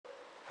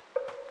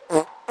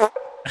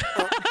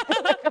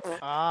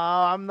Oh,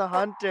 I'm the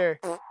hunter.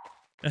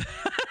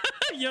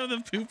 Yo,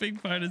 the pooping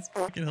part is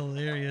fucking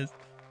hilarious.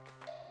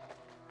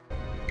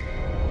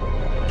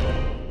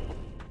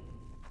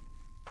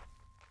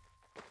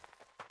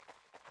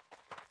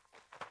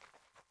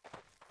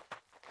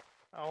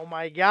 Oh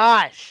my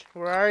gosh.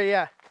 Where are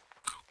you?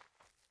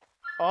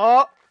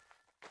 Oh,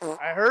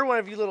 I heard one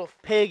of you little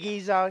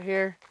piggies out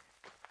here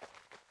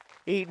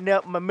eating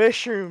up my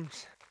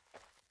mushrooms.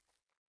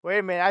 Wait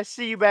a minute, I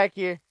see you back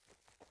here.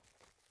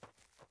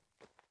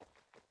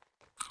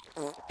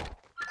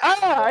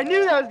 Ah, I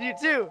knew that was you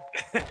too.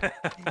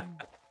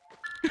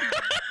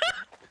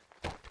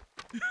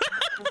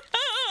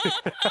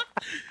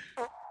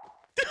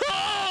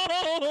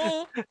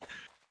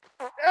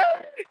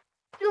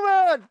 Come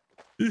on.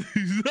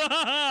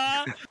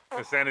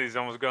 The sanity's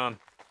almost gone.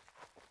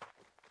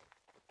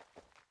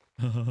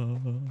 Oh,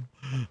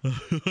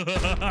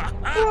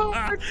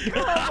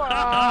 come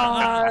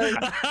on.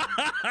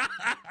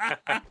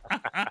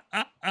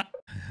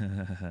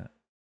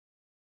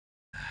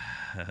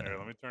 Here,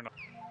 let me turn off.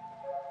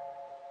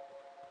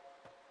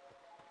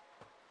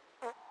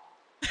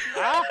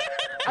 Ah,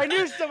 I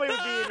knew somebody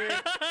would be in here.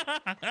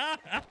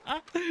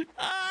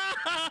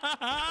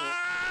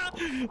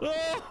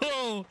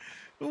 Oh,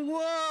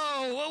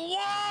 whoa,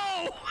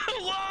 whoa.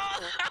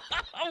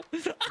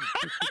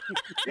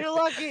 You're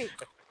lucky.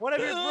 One of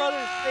your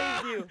brothers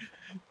saved you.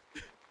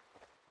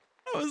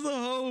 That was the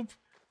hope.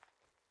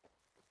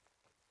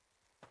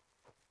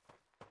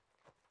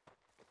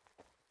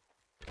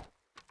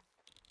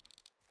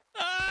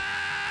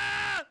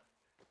 Ah!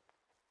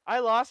 I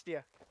lost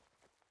you.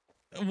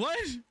 What?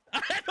 I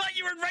thought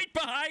you were right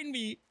behind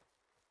me.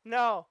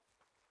 No.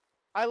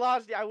 I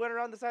lost you. I went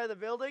around the side of the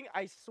building.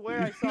 I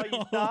swear I saw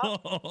you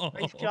stop.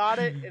 I shot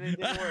it and it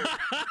didn't work.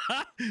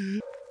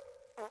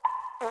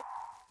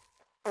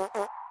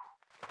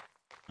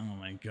 Oh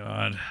my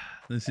god.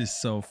 This is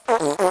so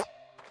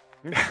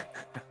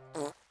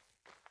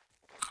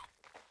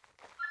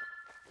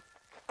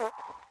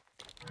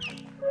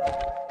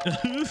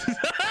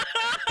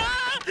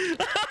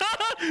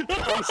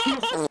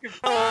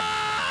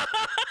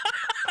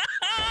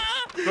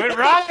Good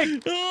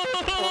right!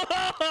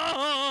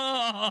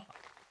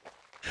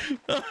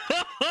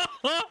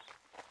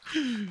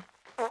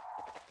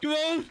 Come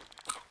on!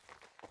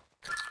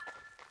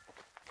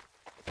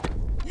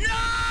 No!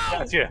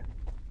 Gotcha.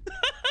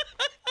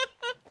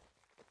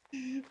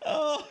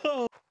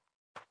 Oh.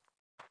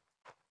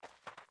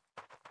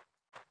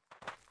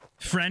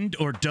 Friend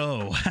or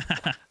doe?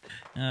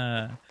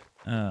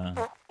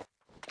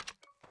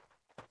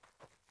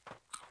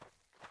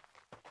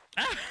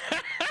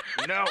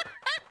 No,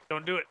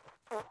 don't do it.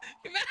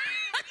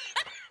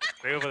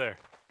 Stay over there.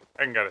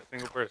 I haven't got a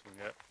single person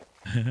yet.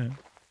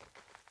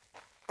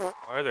 Why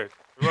are there?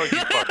 Well, you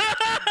fuckers.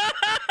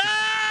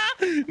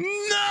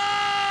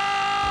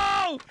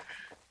 No!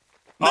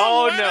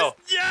 Oh West! no!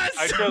 Yes!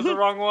 I chose the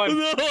wrong one.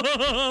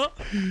 No!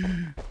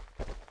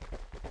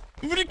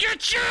 I'm gonna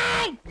get you!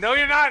 No,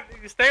 you're not.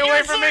 Stay away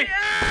Yes, from I me.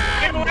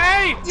 Stay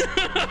away.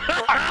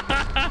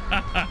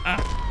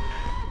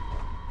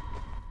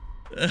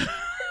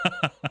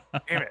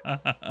 Damn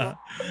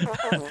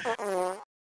it.